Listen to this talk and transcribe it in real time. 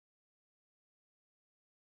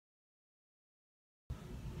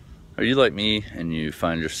Are you like me and you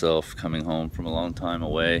find yourself coming home from a long time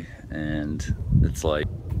away and it's like,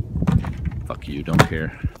 fuck you, don't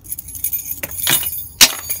care.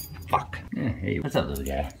 Fuck. Yeah, hey, what's up, little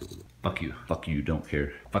guy? Fuck you, don't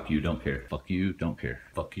care. Fuck you, don't care. Fuck you, don't care.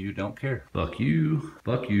 Fuck you, don't care. Fuck you,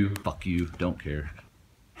 fuck you, fuck you, don't care.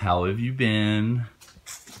 How have you been?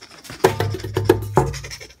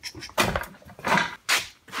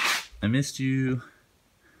 I missed you.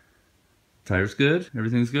 Tires good?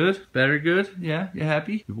 Everything's good? Battery good? Yeah? You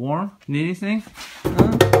happy? You warm? Need anything?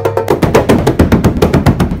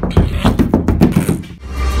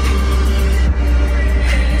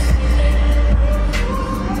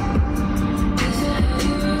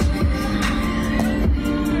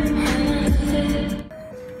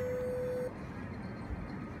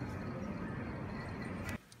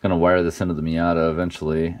 Gonna wire this into the Miata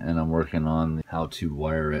eventually, and I'm working on how to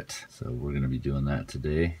wire it. So we're gonna be doing that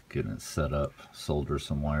today, getting it set up, solder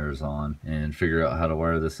some wires on, and figure out how to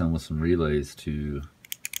wire this in with some relays to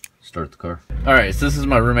start the car. All right, so this is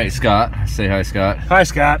my roommate Scott. Say hi, Scott. Hi,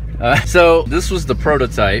 Scott. So this was the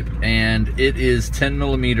prototype, and it is 10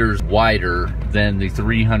 millimeters wider than the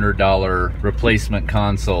 $300 replacement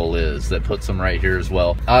console is. That puts them right here as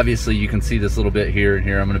well. Obviously, you can see this little bit here and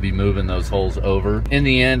here. I'm going to be moving those holes over. In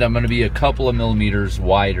the end, I'm going to be a couple of millimeters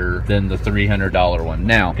wider than the $300 one.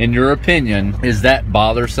 Now, in your opinion, is that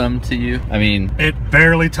bothersome to you? I mean, it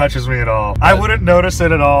barely touches me at all. I wouldn't notice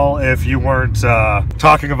it at all if you weren't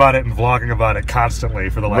talking about it and vlogging about it constantly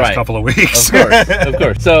for the last couple of weeks. Of course, of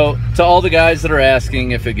course. So to all the guys that are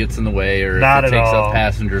asking if it gets in the way or if it takes up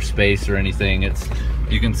passenger space or anything,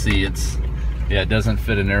 you can see it doesn't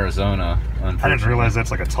fit in Arizona, unfortunately. I didn't realize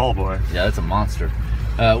that's like a tall boy. Yeah, that's a monster.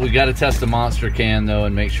 We got to test the Monster can though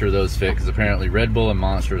and make sure those fit, because apparently Red Bull and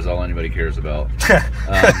Monster is all anybody cares about.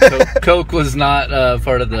 Coke was not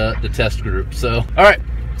part of the test group. So all right,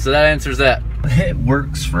 so that answers that. It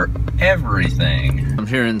works for everything. I'm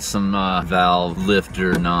hearing some valve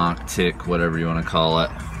lifter, knock, tick, whatever you want to call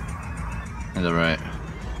it. Is that right?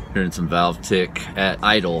 Hearing some valve tick at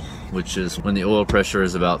idle, which is when the oil pressure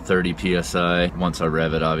is about 30 psi. Once I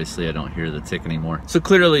rev it, obviously I don't hear the tick anymore. So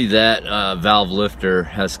clearly that valve lifter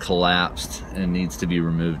has collapsed and needs to be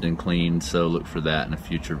removed and cleaned, so look for that in a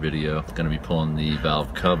future video. I'm gonna be pulling the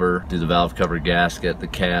valve cover, do the valve cover gasket, the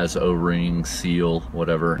CAS O-ring, seal,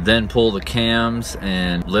 whatever. Then pull the cams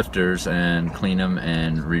and lifters and clean them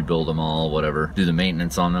and rebuild them all, whatever. Do the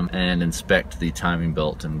maintenance on them and inspect the timing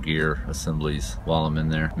belt and gear assemblies while I'm in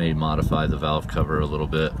there. Maybe modify the valve cover a little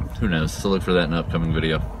bit. Who knows? So look for that in an upcoming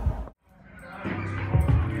video.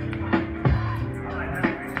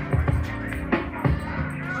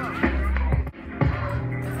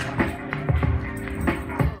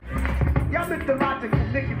 Y'all mythological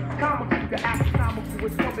niggas, comical, the astronomical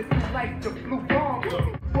is coming through like the blue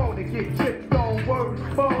bomb. Wanna get chipped on words,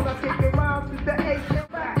 bone. I take the rhymes to the H and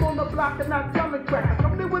back on the block and I coming crack. I'm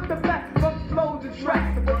coming with the back, from flows and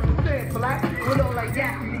tracks. And what you saying, black? We don't like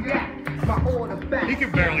yakety yak. My order back. He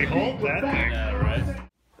can barely hold that thing. Yeah, right.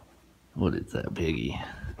 What is that, piggy?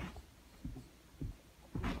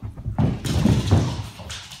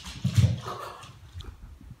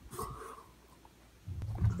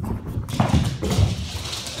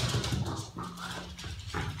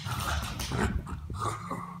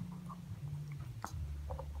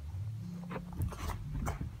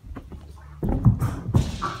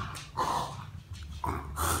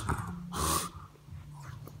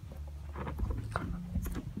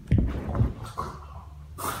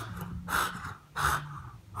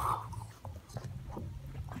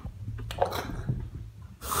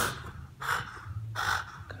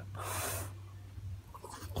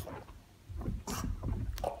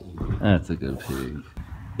 That's a good pig.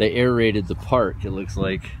 They aerated the park. It looks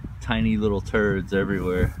like tiny little turds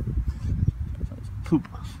everywhere. Poop.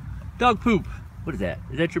 Dog poop. What is that?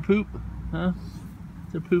 Is that your poop? Huh?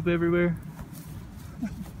 Is there poop everywhere?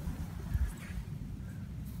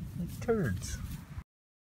 Like turds.